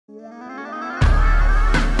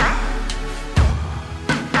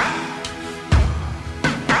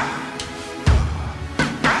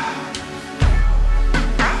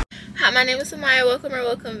Hi, my name is Amaya.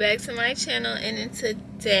 Welcome back to my channel. And in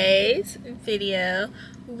today's video,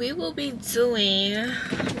 we will be doing,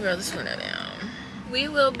 roll this window down. We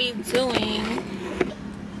will be doing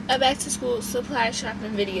a back to school supply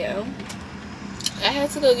shopping video. I had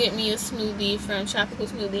to go get me a smoothie from Tropical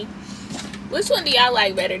Smoothie. Which one do y'all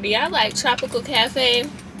like better? Do y'all like Tropical Cafe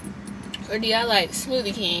or do y'all like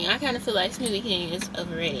Smoothie King? I kind of feel like Smoothie King is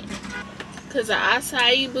overrated because the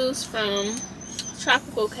acai boost from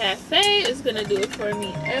Tropical Cafe is gonna do it for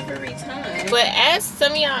me every time. But as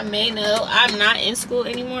some of y'all may know, I'm not in school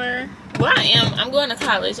anymore. Well, I am. I'm going to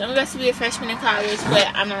college. I'm about to be a freshman in college, but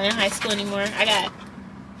I'm not in high school anymore. I got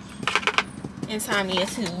insomnia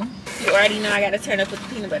too. You already know I gotta turn up with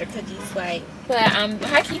the peanut butter cookies. Like, but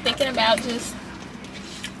I keep thinking about just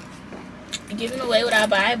giving away what I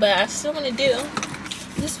buy, but I still want to do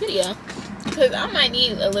this video because I might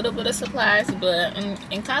need a little bit of supplies. But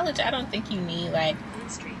in college, I don't think you need like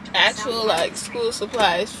actual like school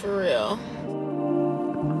supplies for real.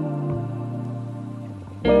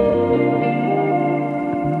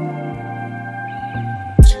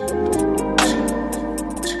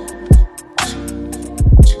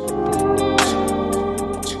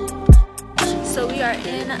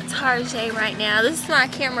 Target right now. This is my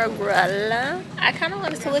camera, bruh. I kind of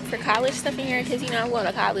wanted to look for college stuff in here because, you know, I'm going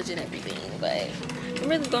to college and everything, but I'm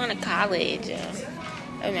really going to college.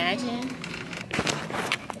 Imagine.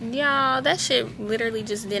 Y'all, that shit literally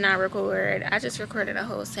just did not record. I just recorded a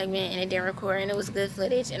whole segment and it didn't record and it was good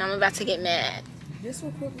footage and I'm about to get mad. This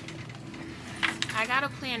record. I got a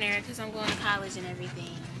planner because I'm going to college and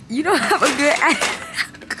everything. You don't have a good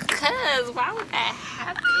Because why would that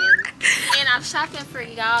happen? And I'm shopping for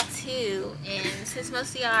y'all too. And since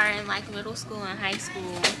most of y'all are in like middle school and high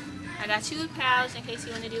school, I got you a pouch in case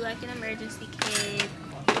you want to do like an emergency kit.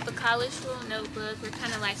 The college rule notebook. We're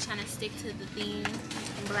kind of like trying to stick to the theme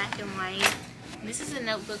in black and white. This is a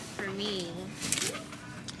notebook for me.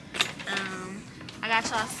 I got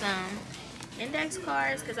y'all some index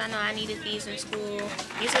cards because I know I needed these in school.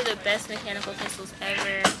 These are the best mechanical pencils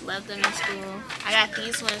ever. Love them in school. I got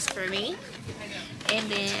these ones for me. And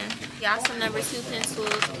then y'all some number 2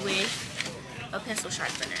 pencils with a pencil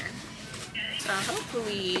sharpener. So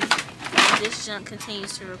hopefully this junk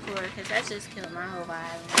continues to record because that just killed my whole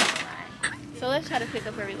vibe. So let's try to pick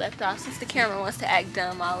up where we left off since the camera wants to act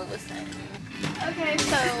dumb all of a sudden. Okay,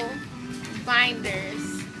 so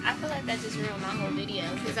binders. I feel like that just ruined my whole video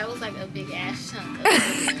because that was like a big ass chunk of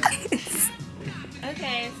video.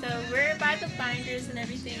 Okay, so we're by the binders and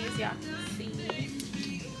everything, as y'all can see.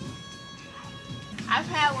 I've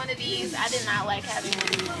had one of these. I did not like having one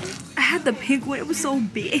of these. I had the pink one. It was so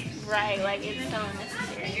big. Right, like it's so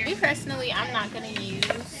unnecessary. Me personally, I'm not going to use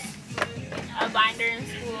a binder in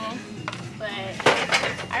school, but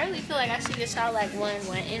I really feel like I should get y'all like one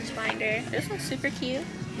 1-inch binder. This one's super cute.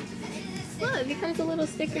 Look, it comes with little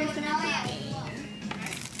stickers and everything.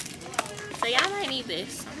 So y'all might need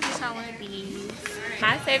this. I'm gonna get y'all one of these.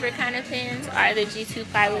 My favorite kind of pens are the G2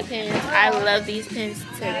 Pilot pens. I love these pens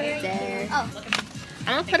to death.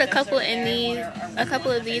 I'm gonna put a couple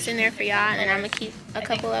of these in there for y'all, and then I'm gonna keep a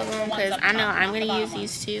couple of them because I know I'm gonna use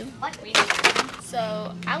these too.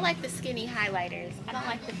 So I like the skinny highlighters. I don't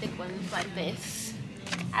like the thick ones like this.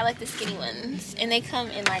 I like the skinny ones, and they come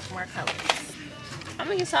in like more colors. I'm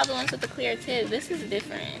gonna get y'all the ones with the clear tip. This is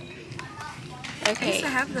different. Okay, I used to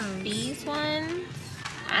have those. These ones,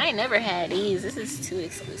 I ain't never had these. This is too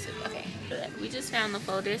exclusive. Okay, we just found the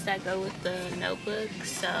folders that go with the notebook,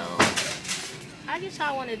 so I'll get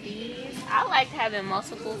y'all one of these. I like having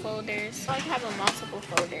multiple folders. I like having multiple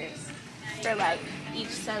folders for like each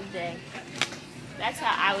subject. That's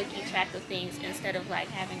how I would keep track of things instead of like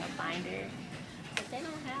having a binder. But they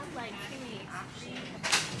don't have like too many options.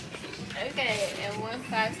 Okay, and 1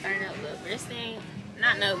 5-star notebook. We're staying,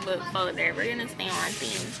 not notebook, folder. We're gonna stay on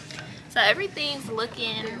theme. So everything's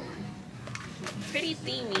looking pretty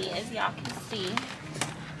themey, as y'all can see.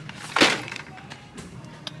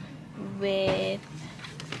 With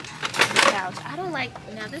the pouch. I don't like,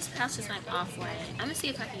 now this pouch is like off-white. I'm gonna see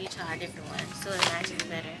if I can get y'all a different one so it matches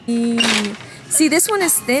better. See, this one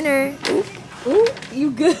is thinner. Ooh,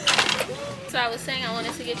 you good. So I was saying I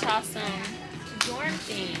wanted to get y'all some dorm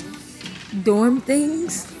things. Dorm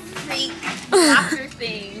things? Freak locker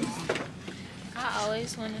things. I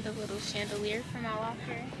always wanted a little chandelier for my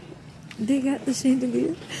locker. They got the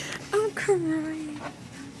chandelier. I'm crying.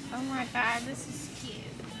 Oh my god, this is cute.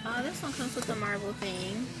 Oh, this one comes with the marble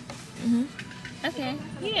thing. Okay,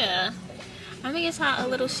 yeah. I'm gonna get y'all a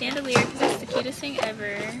little chandelier because it's the cutest thing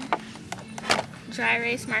ever. Dry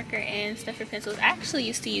erase marker and stuff for pencils. I actually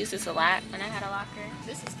used to use this a lot when I had a locker.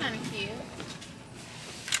 This is kind of cute.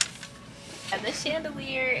 The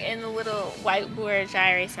chandelier and the little whiteboard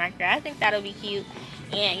dry erase marker, I think that'll be cute.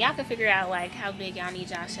 And y'all can figure out like how big y'all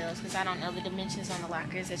need y'all shelves, because I don't know the dimensions on the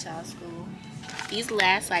lockers at y'all school. These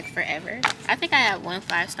last like forever. I think I had one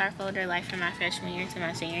 5-star folder like from my freshman year to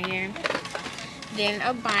my senior year. Then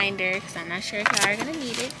a binder, because I'm not sure if y'all are gonna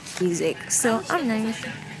need it. Music. So I'm nice.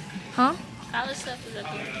 Huh? College stuff is up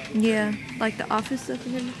here. Yeah, like the office stuff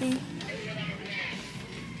and everything.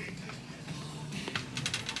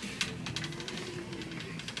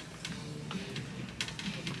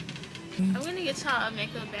 I'm gonna get y'all a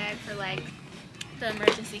makeup bag for like the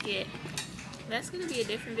emergency kit. That's gonna be a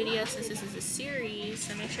different video since this is a series,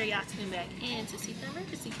 so make sure y'all tune back in to see the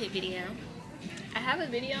emergency kit video. I have a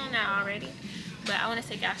video on that already, but I want to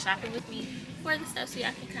take y'all shopping with me for the stuff so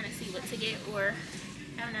y'all can kind of see what to get or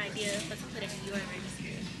have an idea of what to put in your emergency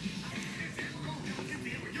kit.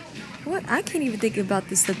 What? I can't even think about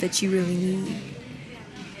the stuff that you really need.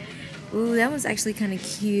 Ooh, that one's actually kind of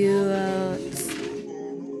cute.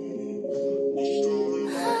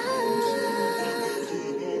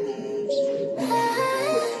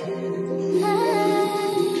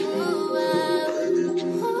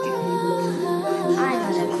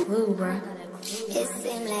 It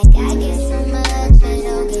seemed like I get so much, but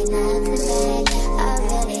don't get nothing back. I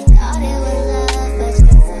really thought it was love, but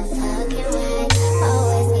you're so fucking whack.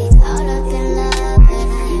 Always get caught up in love, and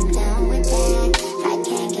I am done with that. I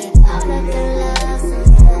can't get caught up in love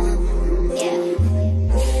sometimes. Yeah.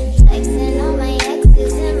 Flexing on my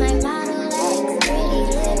exes and my model legs. Pretty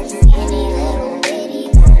lips, skinny little bitty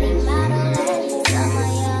body model legs. Some of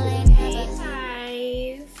y'all ain't never. Hey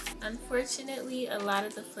guys. Unfortunately, a lot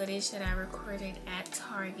of the footage that I recorded at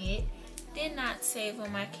Target did not save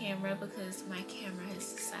on my camera because my camera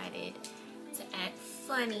has decided to act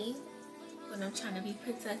funny when I'm trying to be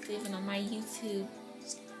productive and on my YouTube.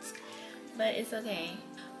 But it's okay.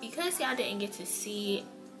 Because y'all didn't get to see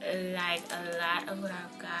like a lot of what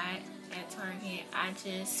I've got at Target, I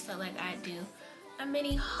just felt like I'd do a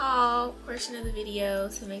mini haul portion of the video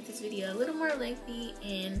to make this video a little more lengthy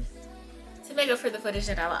and to make up for the footage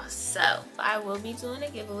that I lost. So I will be doing a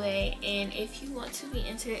giveaway, and if you want to be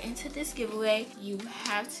entered into this giveaway, you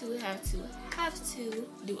have to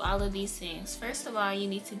do all of these things. First of all, you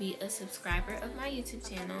need to be a subscriber of my YouTube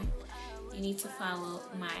channel. You need to follow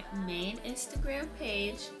my main Instagram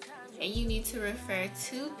page, and you need to refer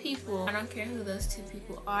 2 people. I don't care who those 2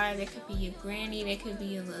 people are. They could be your granny, they could be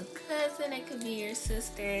your little cousin, it could be your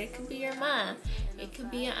sister, it could be your mom, it could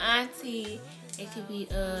be your auntie, it could be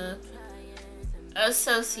a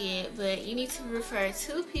associate, but you need to refer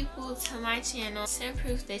 2 people to my channel. Send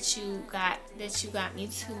proof that you got me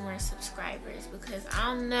 2 more subscribers, because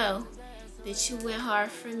I know that you went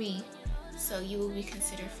hard for me, so you will be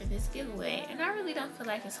considered for this giveaway. And I really don't feel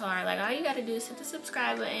like it's hard. Like, all you gotta do is hit the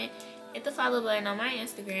subscribe button, hit the follow button on my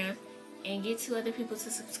Instagram, and get 2 other people to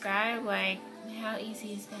subscribe. Like, how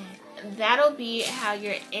easy is that? That'll be how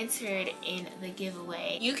you're entered in the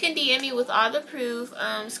giveaway. You can DM me with all the proof,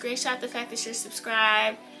 screenshot the fact that you're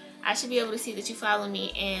subscribed. I should be able to see that you follow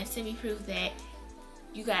me, and send me proof that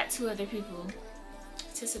you got 2 other people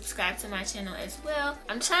to subscribe to my channel as well.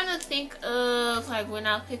 I'm trying to think of like when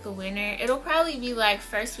I'll pick a winner. It'll probably be like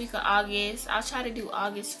first week of August. I'll try to do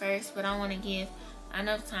August 1st, but I want to give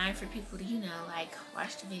enough time for people to, you know, like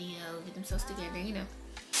watch the video, get themselves together, you know.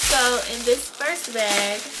 So in this first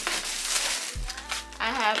bag,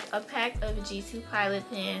 I have a pack of G2 Pilot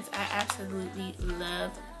pens. I absolutely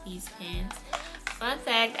love these pens. Fun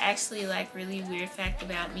fact, actually, like really weird fact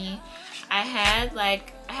about me, I had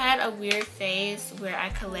a weird phase where I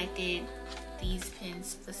collected these pens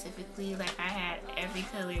specifically. Like, I had every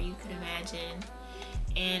color you could imagine,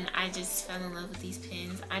 and I just fell in love with these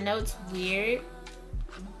pens. I know it's weird,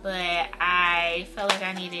 but I felt like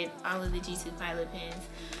I needed all of the G2 Pilot pens.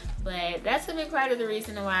 But that's a big part of the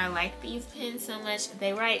reason why I like these pens so much.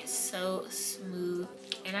 They write so smooth,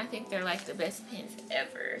 and I think they're like the best pens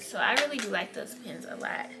ever. So I really do like those pens a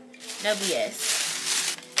lot. No BS.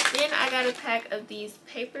 Then I got a pack of these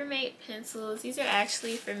Papermate pencils. These are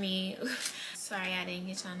actually for me. Sorry I didn't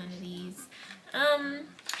get y'all none of these.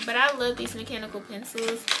 But I love these mechanical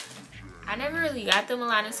pencils. I never really got them a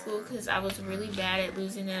lot in school because I was really bad at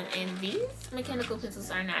losing them, and these mechanical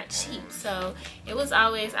pencils are not cheap. So it was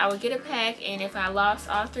always, I would get a pack, and if I lost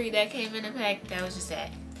all 3 that came in a pack, that was just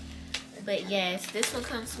that. But yes, this one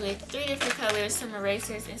comes with 3 different colors, some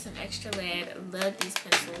erasers, and some extra lead. Love these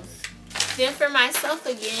pencils. Then for myself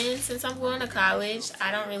again, since I'm going to college,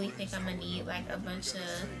 I don't really think I'm gonna need like a bunch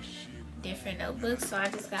of different notebooks. So I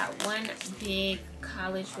just got one big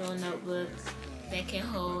college rule notebook that can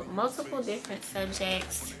hold multiple different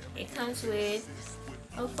subjects. It comes with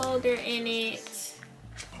a folder in it.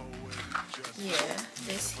 Yeah,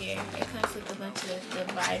 this here. It comes with a bunch of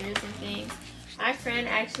dividers and things. My friend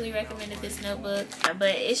actually recommended this notebook,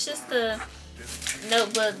 but it's just a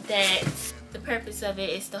notebook that the purpose of it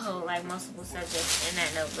is to hold like multiple subjects in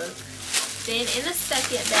that notebook. Then in the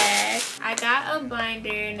second bag, I got a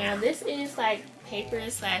binder. Now this is like paper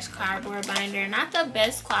 / cardboard binder. Not the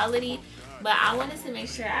best quality, but I wanted to make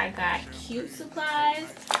sure I got cute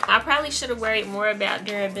supplies. I probably should have worried more about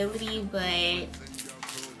durability, but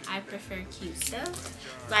I prefer cute stuff.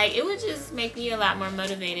 Like, it would just make me a lot more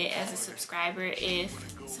motivated as a subscriber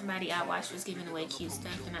if somebody I watch was giving away cute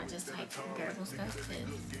stuff and not just like durable stuff. Cause,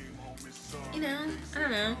 you know, I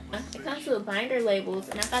don't know. It comes with binder labels,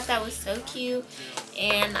 and I thought that was so cute.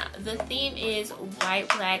 And the theme is white,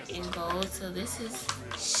 black, and gold. So this is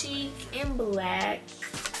chic and black.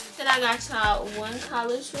 Then I got y'all one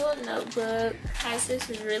college rule notebook. Has this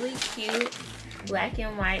really cute black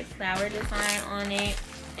and white flower design on it.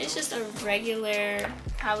 It's just a regular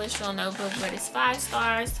college roll notebook, but it's 5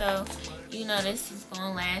 stars, so you know this is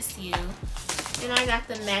gonna last you. Then I got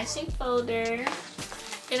the matching folder.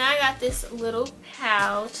 Then I got this little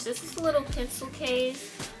pouch. This is a little pencil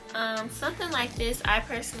case. Something like this I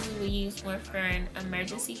personally would use more for an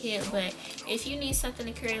emergency kit, but if you need something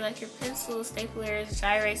to carry like your pencils, staplers,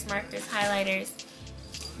 dry erase markers, highlighters,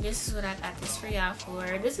 this is what I got this for y'all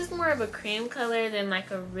for. This is more of a cream color than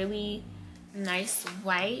like a really nice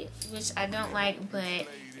white, which I don't like, but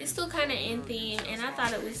it's still kind of in theme, and I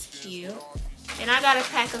thought it was cute. And I got a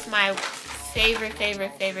pack of my favorite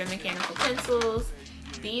mechanical pencils.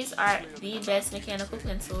 These are the best mechanical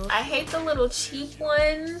pencils. I hate the little cheap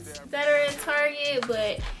ones that are in Target,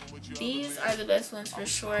 but these are the best ones for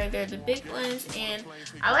sure. They're the big ones, and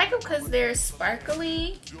I like them because they're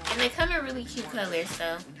sparkly and they come in really cute colors.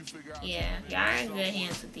 So yeah, y'all are in good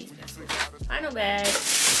hands with these pencils. Final bag.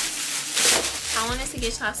 I wanted to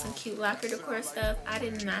get y'all some cute locker decor stuff. I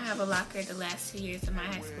did not have a locker the last 2 years of my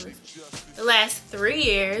high school. The last 3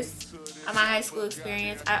 years of my high school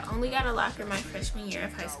experience, I only got a locker my freshman year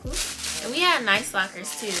of high school. And we had nice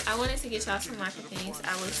lockers too. I wanted to get y'all some locker things.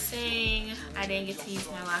 I was saying I didn't get to use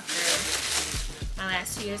my locker my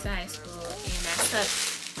last 2 years of high school, and that sucked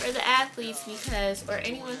for the athletes because, or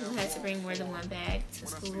anyone who had to bring more than one bag to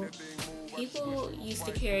school. People used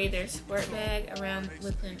to carry their sport bag around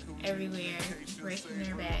with them everywhere, breaking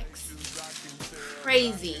their backs.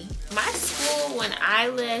 Crazy. My school, when I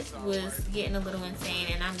left, was getting a little insane,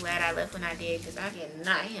 and I'm glad I left when I did because I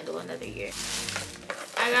cannot handle another year.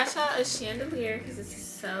 I got y'all a chandelier because it's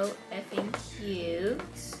so effing cute.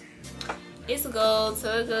 It's gold,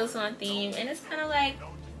 so it goes on theme, and it's kind of like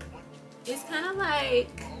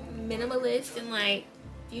minimalist and like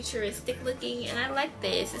futuristic looking, and I like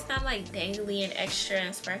this. It's not like dangly and extra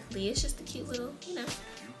and sparkly. It's just a cute little, you know,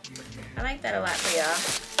 I like that a lot for y'all.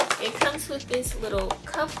 It comes with this little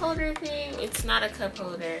cup holder thing. It's not a cup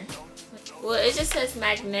holder. Well, it just says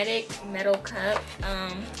magnetic metal cup.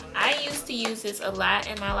 I used to use this a lot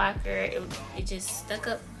in my locker. It just stuck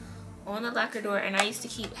up on the locker door, and I used to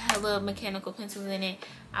keep hella mechanical pencils in it.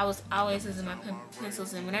 I was always using my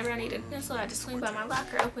pencils, and whenever I needed a pencil, I just swing by my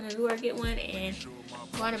locker, open the door, get one, and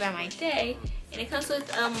go on about my day. And it comes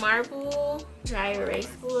with a marble dry erase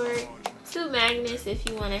board, 2 magnets if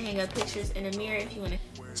you want to hang up pictures, and a mirror if you want to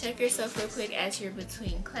check yourself real quick as you're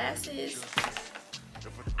between classes.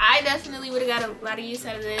 I definitely would have got a lot of use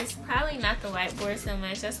out of this. Probably not the whiteboard so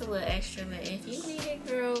much. That's a little extra, but if you need it,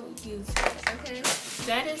 girl, use it, okay?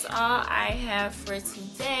 That is all I have for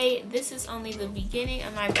today. This is only the beginning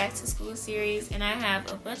of my back to school series, and I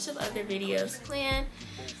have a bunch of other videos planned.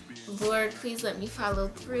 Lord, please let me follow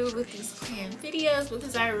through with these planned videos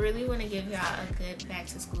because I really want to give y'all a good back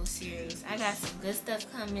to school series. I got some good stuff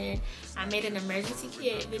coming. I made an emergency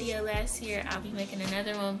kit video last year. I'll be making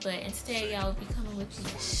another one, but instead y'all will be coming with me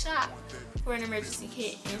to shop for an emergency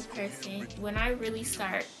kit in person. When I really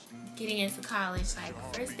start getting into college, like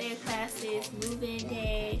first day of classes, move-in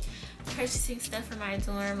day, purchasing stuff for my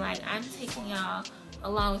dorm, like I'm taking y'all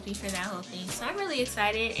along with me for that whole thing. So I'm really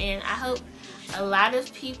excited, and I hope a lot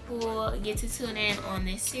of people get to tune in on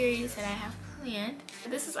this series that I have planned.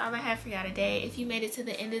 This is all I have for y'all today. If you made it to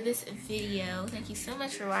the end of this video, thank you so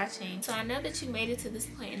much for watching. So I know that you made it to this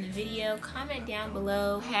point in the video. Comment down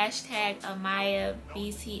below hashtag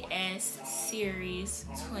AmyahBTS series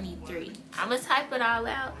 23. I'm gonna type it all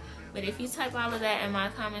out, but if you type all of that in my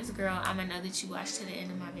comments, girl, I'm gonna know that you watched to the end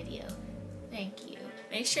of my video. Thank you.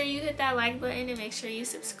 Make sure you hit that like button and make sure you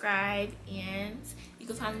subscribe, and you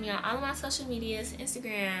can follow me on all of my social medias,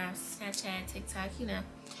 Instagram, Snapchat, TikTok, you know,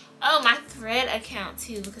 Oh, my Thread account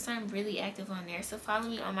too, because I'm really active on there. So follow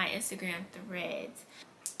me on my Instagram Threads.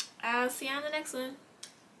 I'll see you on the next one.